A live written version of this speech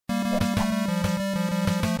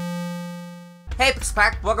Hey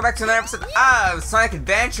SuperPixelPack, welcome back to another episode of Sonic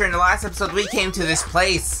Adventure. In the last episode, we came to this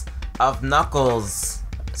place of Knuckles.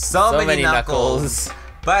 So many Knuckles.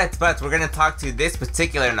 But we're gonna talk to this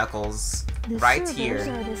particular Knuckles right here.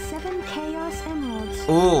 Are the 7 Chaos Emeralds.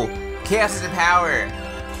 Ooh, Chaos is the power.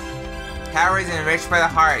 Power is enriched by the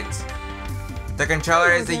heart. The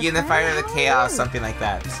controller is the unifier of the chaos, something like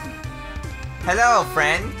that. Hello,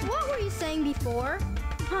 friend. What were you saying before?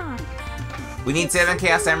 Huh. We need 7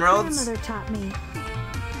 Chaos Emeralds. My grandmother taught me.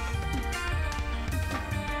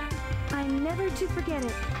 I'm never to forget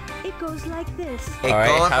it. It goes like this.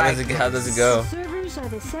 Alright, how does it go? The servers are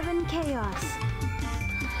the 7 Chaos.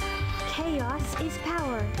 Chaos is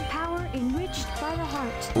power. Power enriched by the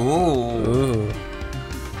heart. Ooh.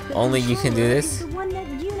 The Only you can do controller this? is the one that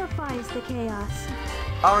unifies the chaos.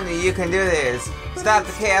 Only you can do this. Stop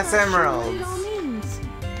the Chaos Emeralds. What it all means.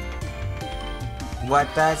 What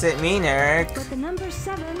does it mean, Eric? But the number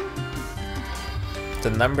 7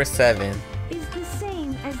 The number 7. is the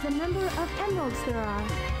same as the number of emeralds there are.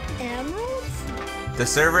 Emeralds? The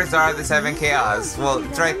servers are the 7 Chaos. Well,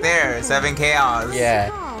 it's right there, 7 Chaos.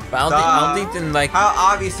 Yeah. But I don't think then, like, How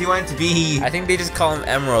obvious you want it to be. I think they just call them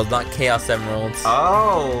emeralds, not Chaos Emeralds.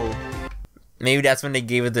 Oh. Maybe that's when they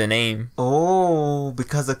gave it the name. Oh,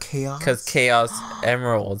 because of chaos? Because Chaos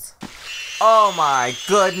Emeralds. Oh my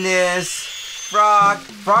goodness.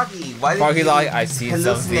 Froggy, why did Froggy you like, I see some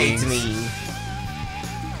hallucinate things. me?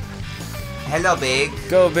 Hello, Big.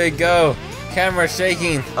 Go, Big, go. Camera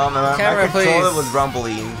shaking. Oh my Camera, my controller please. was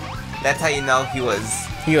rumbling. That's how you know he was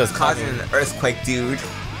He was causing coming. an earthquake, dude.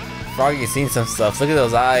 Froggy's seen some stuff. Look at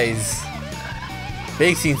those eyes.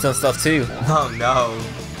 Big's seen some stuff too. Oh no.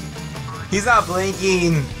 He's not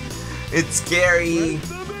blinking. It's scary.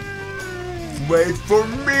 Wait for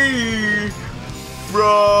me,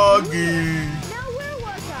 Froggy. Now where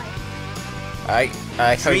was I? I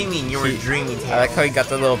like how Dreaming, you were dreaming, I like Tails. how he got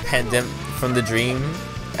the little pendant from the dream,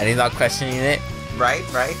 and he's not questioning it. Right.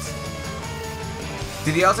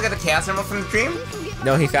 Did he also get the Chaos Emerald from the dream?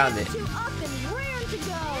 No, he found it. Too up and ran to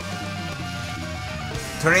go.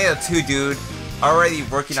 Tornado 2, dude. Already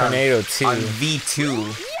working Tornado on 2. on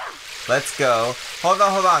V2. Let's go. Hold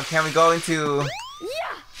on. Can we go into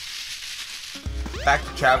back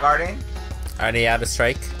to Chow Garden? Are they out of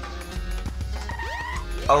strike?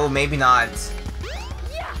 Oh, maybe not.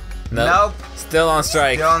 Nope. Still on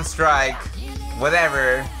strike. Still on strike.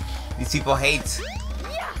 Whatever. These people hate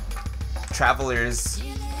travelers.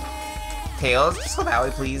 Tails, just go that way,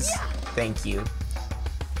 please. Thank you.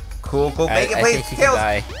 Cool. Make it, I please. think he Tails.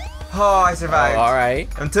 can die. Oh, I survived. Oh, alright.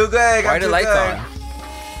 I'm too good. Why I'm are the too lights good. on?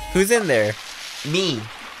 Who's in there? Me.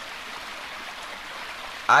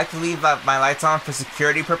 I like to leave my lights on for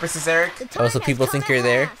security purposes, Eric. The Oh, time so has people come think at you're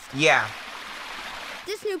there? last. Yeah.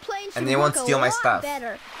 This new plane should And they won't work steal a my lot stuff.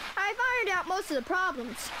 better. I've ironed out most of the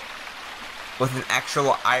problems. With an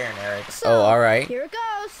actual iron, Eric. So, Oh, alright. Here it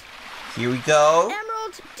goes. Here we go.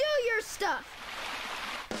 Emerald, do your stuff.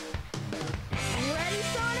 Ready,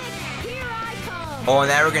 Sonic? Here I come. Oh,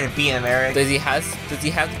 now we're gonna beat him, Eric. Does he have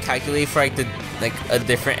to calculate for like a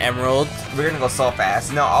different emerald? We're gonna go so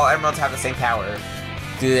fast. No, all emeralds have the same power.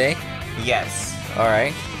 Do they? Yes.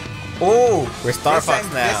 Alright. Oh, We're Star this Fox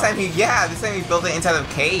time, now. This time he built it inside of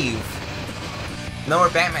a cave. No,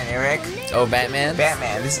 we're Batman, Eric. Oh, Batman?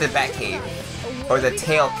 Batman. This is the Bat Cave, or the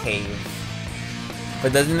Tail Cave.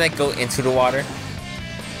 But doesn't that go into the water?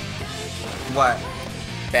 What?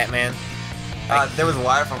 Batman? There was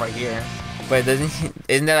water from right here. But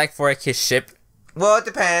isn't that like for like his ship? Well, it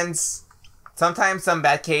depends. Sometimes some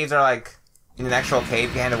Bat Caves are like in an actual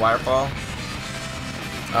cave behind a waterfall.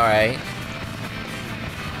 Alright.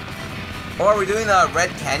 Or are we doing the Red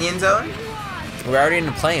Canyon Zone? We're already in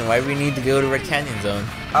the plane. Why do we need to go to Red Canyon Zone?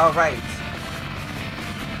 Oh, right.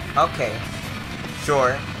 Okay.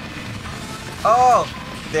 Sure. Oh!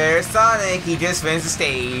 There's Sonic. He just finished the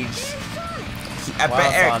stage. I Wow,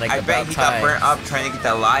 bet, Eric, Sonic, I bet about he got time. burnt up trying to get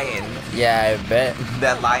that lion. Yeah, I bet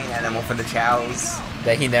That lion animal for the chows.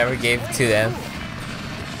 that he never gave to them.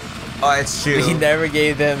 Oh, it's true. He never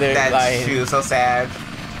gave them their That's lion. true. So sad.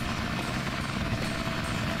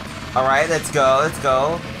 Alright, let's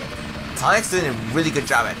go. Sonic's doing a really good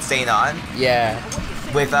job at staying on. Yeah.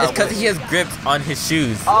 With, It's because he has grips on his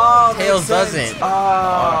shoes. Oh, Tails makes sense. doesn't.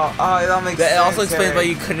 Oh, it all makes sense. That also explains why Eric.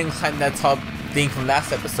 you couldn't climb that top thing from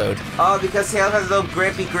last episode. Oh, because Tails has a little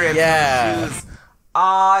grippy grip Yeah. on his shoes.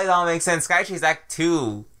 Oh, it all makes sense. Sky Chase Act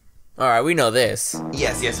 2. Alright, we know this.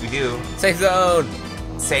 Yes, we do. Safe zone!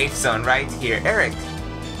 Safe zone right here. Eric,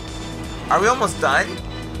 are we almost done?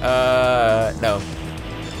 No.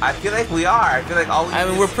 I feel like we are. I feel like all we I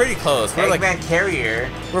mean, we're pretty close. We're like Eggman Carrier.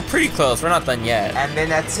 we're pretty close. We're not done yet. And then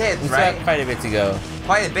that's it, We still right? have quite a bit to go.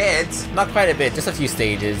 Quite a bit. Not quite a bit, just a few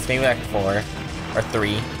stages. Maybe like 4 or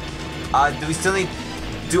 3. Do we still need...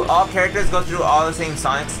 Do all characters go through all the same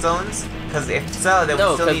Sonic Stones? Because if so, then No,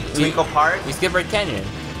 we still 'cause need Twinkle Park. We skip Red Canyon.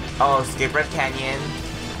 Oh, skip Red Canyon.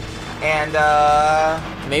 And,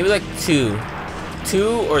 Maybe like 2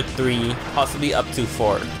 or 3, possibly up to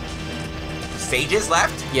 4. stages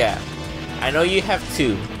left? Yeah. I know you have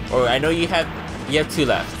 2. Or I know you have 2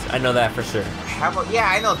 left. I know that for sure. How about... Yeah,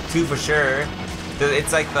 I know 2 for sure.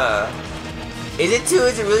 It's like the... Is it 2?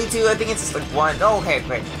 Is it really 2? I think it's just like 1. Oh, okay,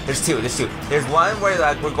 wait. There's 2. There's one where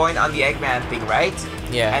like we're going on the Eggman thing, right?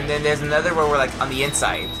 Yeah. And then there's another where we're like on the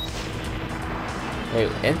inside. Wait,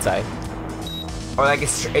 inside? Or like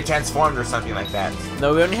it transformed or something like that.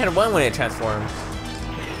 No, we only had 1 when it transformed.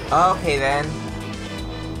 Okay then.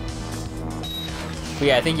 But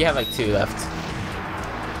yeah, I think you have like 2 left. 2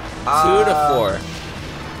 to 4.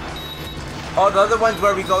 Oh, the other ones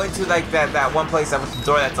where we go into like that one place that with the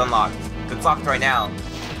door that's unlocked. It's locked right now.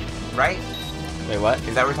 Right? Wait, what?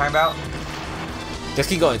 Is that what we're talking about? Just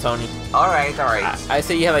keep going, Tony. Alright. I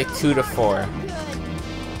say you have like 2 to 4.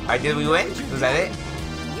 Alright, did we win? Was that it?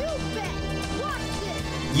 You bet. Watch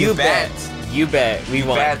this. You bet. You bet. We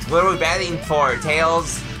won. Bet. What are we betting for?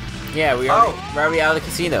 Tails? Yeah, we're already out of the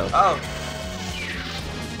casino. Oh.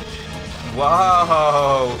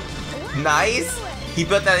 Whoa. Nice. He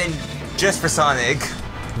put that in just for Sonic.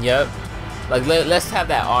 Yep. Like, let's have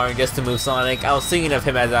that arm just to move Sonic. I was thinking of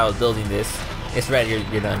him as I was building this. It's ready,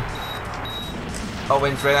 you're done. Oh,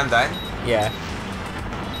 when it's ready, I'm done? Yeah.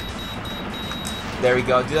 There we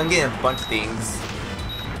go. Dude, I'm getting a bunch of things.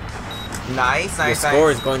 Nice. Your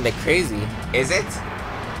score is going like crazy. Is it?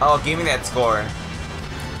 Oh, give me that score.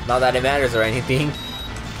 Not that it matters or anything.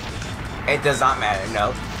 It does not matter,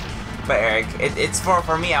 no. But Eric, it's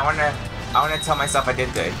for me. I wanna tell myself I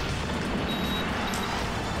did good.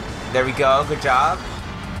 There we go. Good job.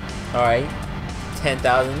 Alright.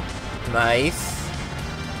 10,000. Nice.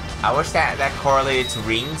 I wish that correlated to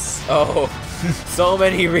rings. Oh, so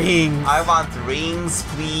many rings. I want rings,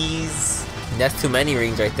 please. That's too many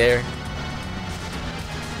rings right there.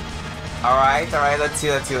 Alright, let's see.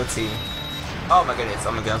 Oh my goodness,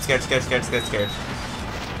 I'm scared.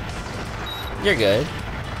 You're good.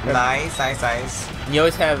 Nice. You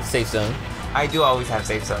always have safe zone. I do always have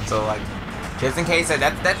safe zone, so like, just in case,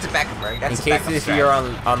 that's a backup, right? That's In a case backup if strat. you're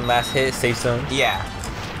on last hit, safe zone. Yeah.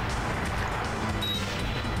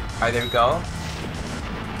 Alright, there we go.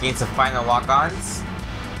 Gain some final lock-ons.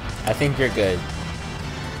 I think you're good.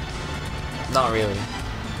 Not really.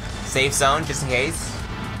 Safe zone, just in case.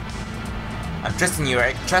 I'm trusting you,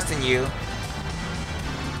 Eric. Trusting you.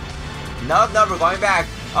 No, we're going back.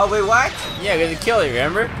 Oh, wait, what? Yeah, gonna kill you,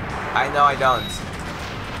 remember? I know I don't.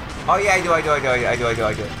 Oh, yeah, I do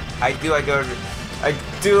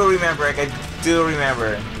remember, Eric. I do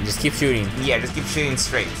remember. You just keep shooting. Yeah, just keep shooting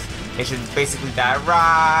straight. It should basically die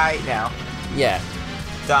right now. Yeah.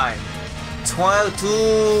 Done.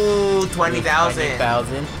 20,000.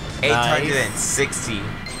 20,000. 860.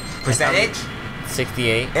 Percentage?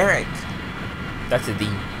 68. Eric. That's a D.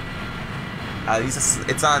 At least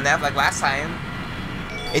it's on that like last time.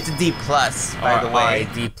 It's a D plus, by the way.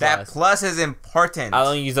 Alright, D+. That plus is important. I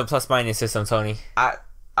don't use a plus minus system, Tony. I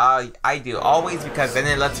do always, because then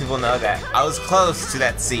it lets people know that I was close to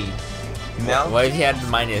that C. You know? What if you had the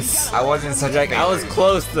minus? I wasn't such a I was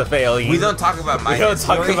close to failing. We don't talk about minus. We don't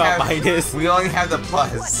talk only about have- minus. We only have the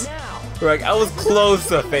plus. We're like, I was close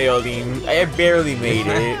to failing. I barely made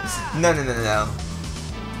it. No.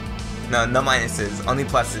 No minuses. Only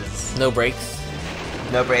pluses. No breaks.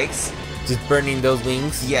 No breaks. Just burning those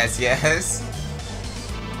wings. Yes.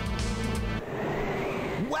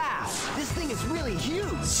 Wow, this thing is really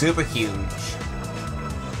huge. Super huge.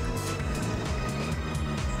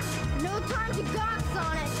 No time to gawk,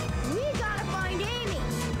 Sonic. We gotta find Amy.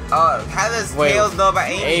 Oh, how does Wait, Tails know about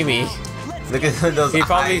Amy? Amy. Look at those He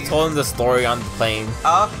probably eyes. told him the story on the plane.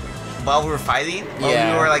 While we were fighting? While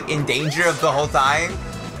Yeah. we were like in danger of the whole time?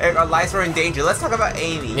 Our lives were in danger. Let's talk about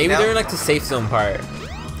Amy. Maybe you know? they're in like the safe zone part.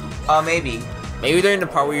 Maybe. Maybe they're in the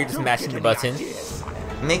part where you're just mashing the button.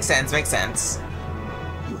 Makes sense. You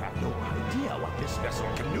have no idea what this vessel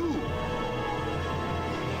can do.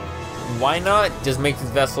 Why not just make this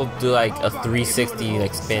vessel do like a 360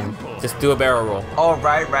 like spin? Just do a barrel roll. Oh,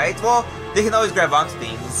 right. Well, they can always grab onto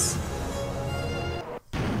things.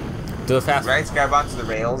 Do a fast Right? Grab onto the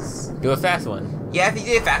rails. one. Do a fast one. Yeah, if you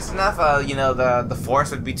did it fast enough, the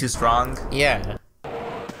force would be too strong. Yeah.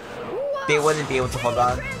 They wouldn't be able to hold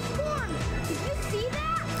on. Transformed. Did you see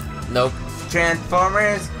that? Nope.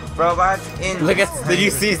 Transformers, robots in. Look at. Did you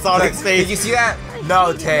see Sonic's face? Did you see that?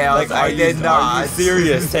 No, Tails. I did not. Are you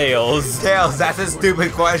serious, Tails? Tails, that's a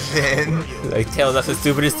stupid question. Like, Tails, that's the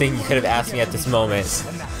stupidest thing you could have asked me at this moment.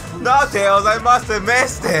 No, Tails, I must have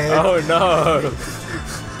missed it. Oh no.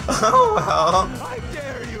 Oh well. I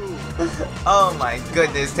dare you! Oh my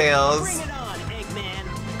goodness, Tails. Bring it on,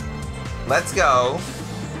 Eggman! Let's go.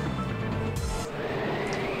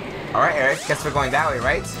 Alright, Eric, guess we're going that way,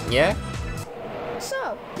 right? Yeah?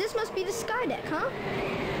 So, this must be the sky deck, huh?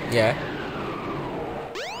 Yeah.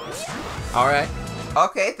 Alright.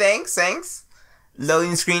 Okay, thanks.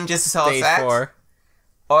 Loading screen just to tell us Stage that. 4.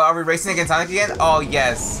 Oh, are we racing against Sonic again? Oh,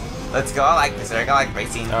 yes. Let's go. I like this, Eric. I like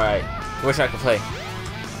racing. Alright. Wish I could play.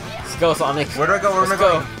 Let's go, Sonic. Where do I go? Where am I Let's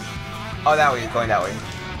going? go. Oh, that way. Going that way.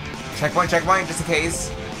 Checkpoint, just in case.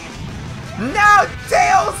 No,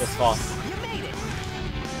 Tails! Just fall. You made it!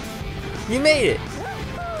 You made it!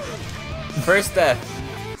 First death.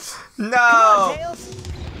 No! Come on, Tails!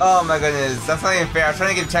 Oh my goodness, that's not even fair. I'm trying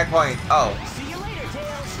to get a checkpoint. Oh, See you later,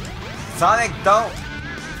 Tails! Sonic, don't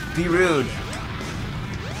be rude.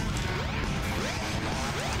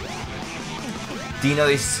 Do you know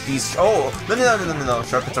these? Oh, no.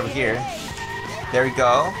 Shortcuts over here. There we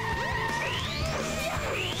go.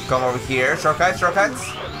 Come over here. Shortcuts. Am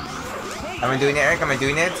I doing it, Eric? Am I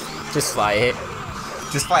doing it? Just fly it.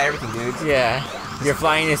 Just fly everything, dude. Yeah. Your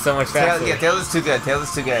flying is so much faster. Tails is too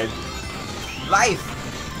good. Life!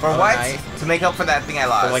 For Oh, what? nice. To make up for that thing I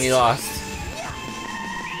lost. The one you lost.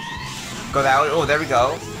 Go that way. Oh, there we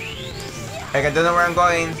go. Like, I don't know where I'm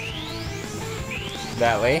going.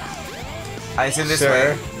 That way. I assume this Sure.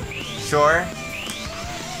 way. Sure.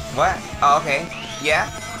 What? Oh, okay. Yeah.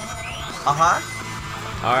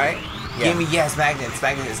 Alright. Yeah. Give me, yes, magnets.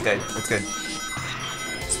 Magnets is good. That's good.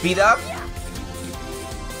 Speed up.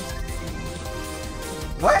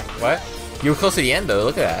 What? What? You were close to the end though,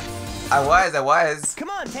 look at that. I was. Come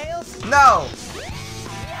on, Tails! No!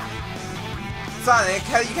 Sonic,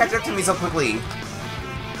 how did you catch up to me so quickly?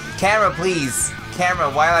 Camera, please. Camera,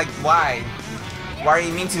 why? Why are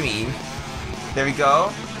you mean to me? There we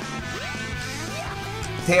go.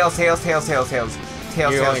 Tails. You're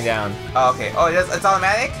going down. Oh, okay. Oh, it's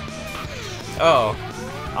automatic? Oh.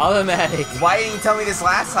 Automatic. Why didn't you tell me this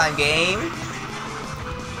last time, game?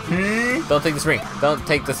 Don't take the spring. Don't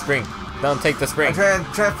take the spring. Don't take the spring. I'm trying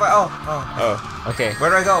to fight. Oh. Oh, okay. Where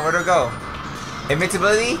do I go?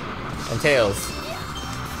 Invincibility? And Tails.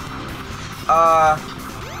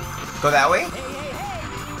 Go that way?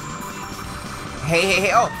 Hey.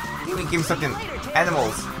 Oh, give me something.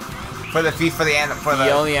 Animals. For the feet, for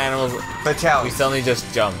the only animals for the challenge. we suddenly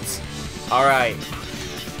just jumped. Alright.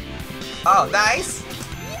 Oh, nice.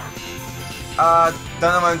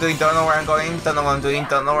 Don't know what I'm doing. Don't know where I'm going. Don't know what I'm doing.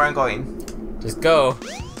 Don't know where I'm going. Just go.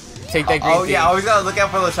 Take that green Oh thing. yeah, always gotta look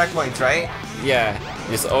out for those checkpoints, right? Yeah.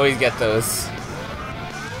 Just always get those.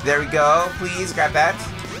 There we go. Please grab that.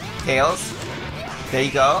 Tails. There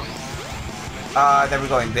you go. Then we're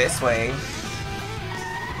going this way.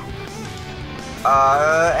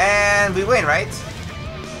 And we win, right?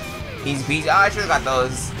 Easy peasy. Oh, I should've got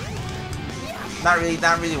those. Not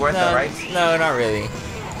really worth it, right? No, not really.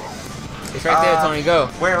 It's right there, Tony. Go.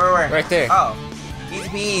 Where? Right there. Oh, easy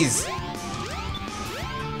peas.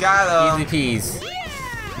 Got him. Easy peas.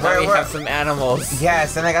 Now Where- we where- have some animals.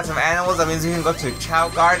 Yes, and I got some animals. That means we can go to Chow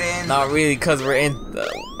Garden. Not really, because we're in.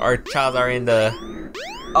 Our child are in the.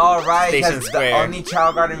 All right, Station because the Square. only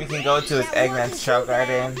Chow Garden we can go to is Eggman's Chow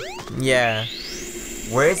Garden. Yeah.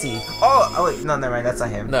 Where is he? Oh wait, no, never mind. That's not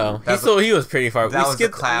him. No. That's He was pretty far. that was the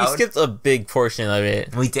cloud. We skipped a big portion of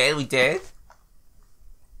it. We did.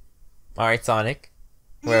 Alright, Sonic.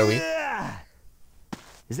 Where are we?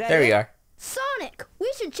 Is that There we it? are. Sonic,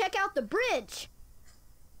 we should check out the bridge.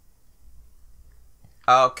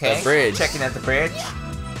 Okay. The bridge. Checking out the bridge.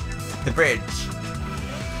 The bridge.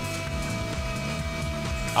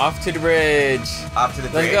 Off to the bridge. Off to the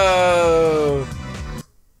bridge. Let's go.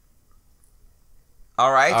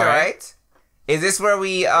 All right. Alright. Is this where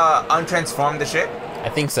we untransform the ship? I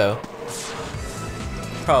think so.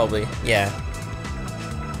 Probably. Yeah.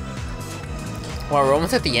 Wow, we're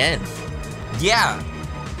almost at the end. Yeah.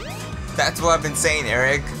 That's what I've been saying,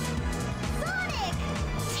 Eric. Sonic!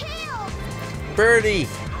 Tails! Birdie.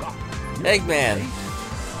 Eggman.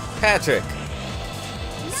 Patrick.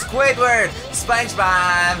 Squidward.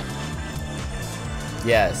 SpongeBob.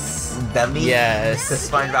 Yes. The memes. Yes. The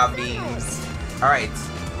SpongeBob memes. All right.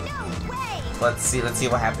 No way! Let's see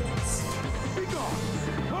what happens. Be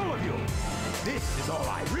gone, all of you. This is all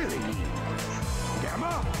I really need.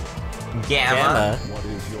 Gamma, Gamma. what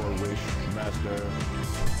is your wish, Master?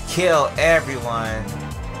 Kill everyone.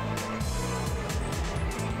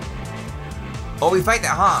 Oh, we fight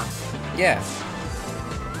that, huh? Yeah.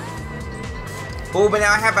 Oh, but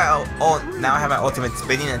now I have my ultimate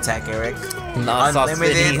spinning attack, Eric. Non-stop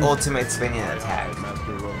Unlimited spinning. ultimate spinning attack.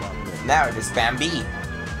 Now it is spam B.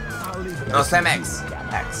 No, spam X.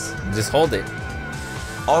 X. Just hold it.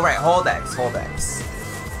 Alright, hold X, hold X.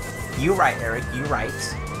 You right, Eric, you right.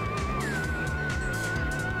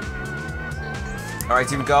 Alright,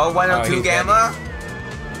 here we go. 102 he's Gamma.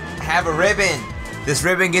 Have a ribbon. This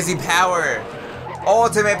ribbon gives you power.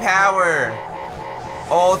 Ultimate power.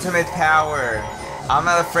 Ultimate power. I'm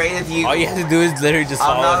not afraid of you. All you have to do is literally just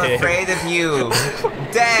I'm follow not him. afraid of you.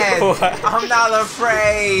 Dead. What? I'm not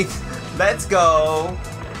afraid. Let's go.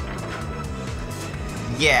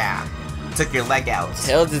 Yeah. Took your leg out.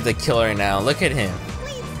 Tails is the killer now. Look at him.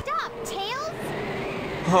 Please stop, Tails.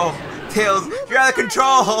 Oh, Tails, you're out of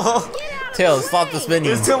control. Get out of Tails, the stop the way. spinning.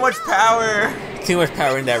 There's too much power. Too much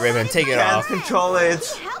power in that ribbon. Take it Can't off. control it.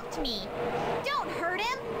 He helped me. Don't hurt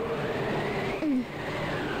him.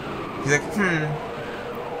 He's like,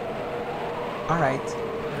 Alright.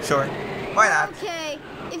 Sure. Why not? Okay,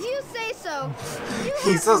 if you say so. You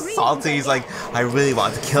He's have so a reason salty. for He's it. like, I really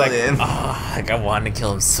want to kill him. Like I want to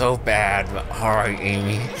kill him so bad. But alright,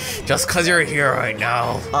 Amy. Just cause you're here right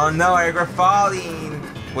now. Oh no, Eric, we're falling.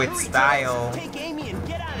 With Hurry, style. Tails, take Amy and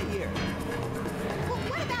get out of here. Well,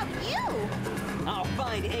 what about you? I'll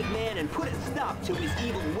find Eggman and put a stop to his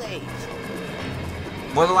evil ways.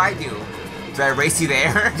 What do I do? Do I race you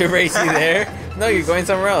there? To race you there? No, you're going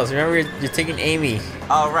somewhere else. Remember, you're taking Amy.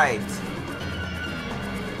 Alright.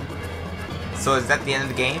 So is that the end of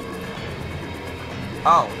the game?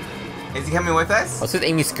 Oh. Is he coming with us? What's with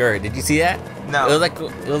Amy's skirt? Did you see that? No. It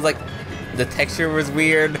was like the texture was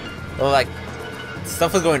weird. It was like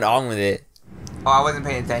stuff was going on with it. Oh, I wasn't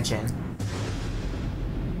paying attention.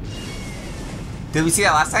 Did we see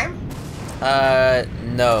that last time?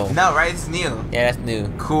 No. No, right? It's new. Yeah, that's new.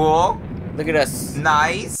 Cool. Look at us.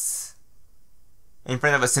 Nice. In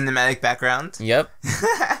front of a cinematic background. Yep.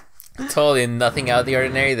 Totally nothing out of the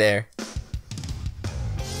ordinary there.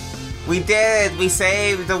 We did it! We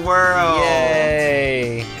saved the world!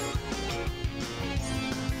 Yay!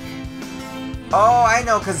 Oh, I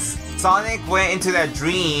know, because Sonic went into that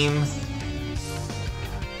dream.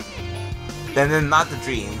 And then not the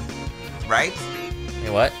dream. Right? Wait,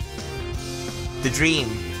 what? The dream.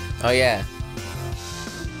 Oh yeah.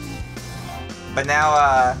 But now,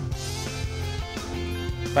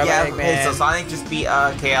 Bye yeah, bye, okay, so Eggman. Sonic just beat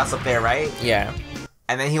Chaos up there, right? Yeah.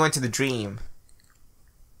 And then he went to the dream.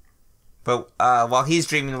 But while he's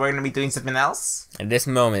dreaming, we're gonna be doing something else? At this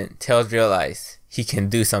moment, Tails realized he can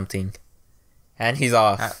do something. And he's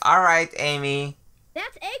off. Alright, Amy.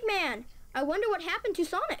 That's Eggman. I wonder what happened to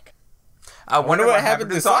Sonic. I wonder what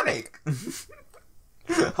happened to Sonic.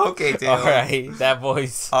 Okay, Tails. Alright, that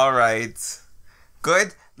voice. Alright.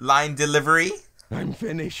 Good line delivery. I'm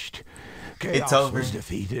finished. It's Chaos over. was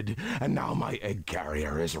defeated, and now my egg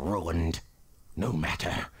carrier is ruined. No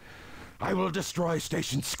matter. I will destroy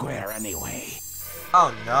Station Square anyway.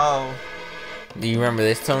 Oh no. Do you remember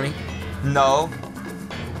this, Tony? No.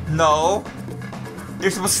 No.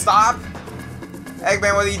 You're supposed to stop.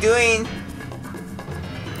 Eggman, what are you doing?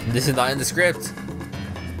 This is not in the script.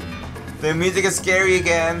 The music is scary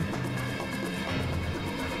again.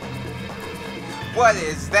 What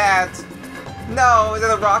is that? No, is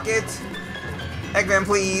that a rocket? Eggman,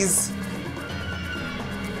 please.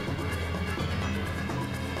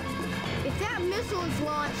 If that missile is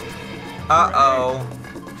launched, Uh-oh.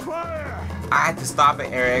 Fire! I had to stop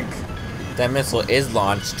it, Eric. That missile is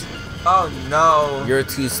launched. Oh no. You're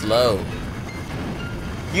too slow.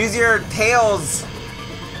 Use your tails.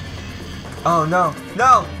 Oh no.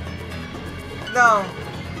 No. No.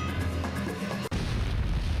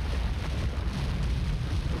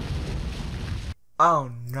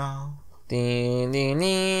 Oh no. Ding, ding,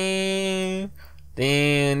 ding.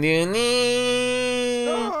 Ding, ding,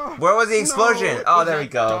 ding. Where was the explosion? No, it Oh, was there we a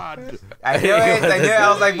go. dud. I knew it. I knew it.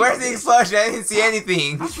 I was like, where's the explosion? I didn't see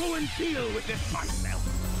anything. I'll go and deal with this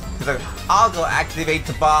myself. He's like, I'll go activate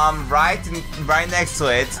the bomb right next to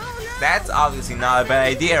it. oh no! That's obviously not a bad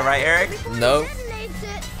idea, right, Eric? Before he Nope. detonates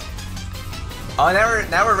it. Oh,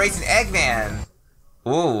 now we're racing Eggman.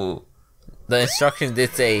 Ooh. The instructions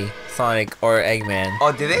did say Sonic or Eggman.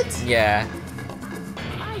 Oh, did it? Yeah.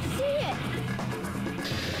 I see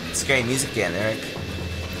it. Scary music again, Eric.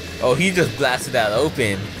 Oh, he just blasted that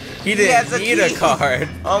open. He He has didn't a need a key. card.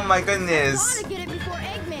 Oh my I goodness. want to get it before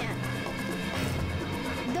Eggman.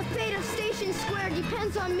 The fate of Station Square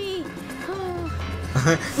depends on me.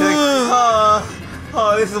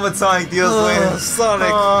 Oh, this is what Sonic deals with. Sonic.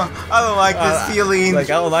 Oh, I don't like this feeling. Like,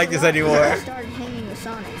 I don't like this I anymore. started hanging with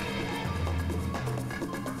Sonic.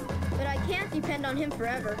 him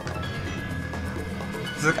forever.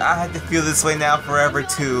 He's like, I had to feel this way now forever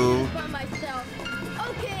too. By myself.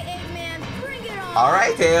 Okay, Eggman, bring it on.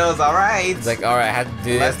 Alright, Tails, alright. It's like, alright, I have to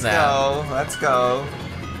do this now. Let's go.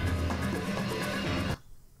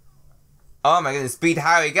 Oh my goodness, Speed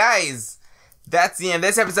Highway, guys! That's the end of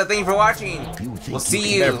this episode. Thank you for watching. We'll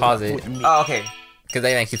see you. Better pause it. Oh, okay. Because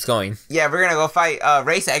Eggman keeps going. Yeah, we're gonna go fight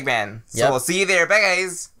Race Eggman. So Yep. we'll see you there. Bye,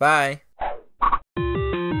 guys. Bye.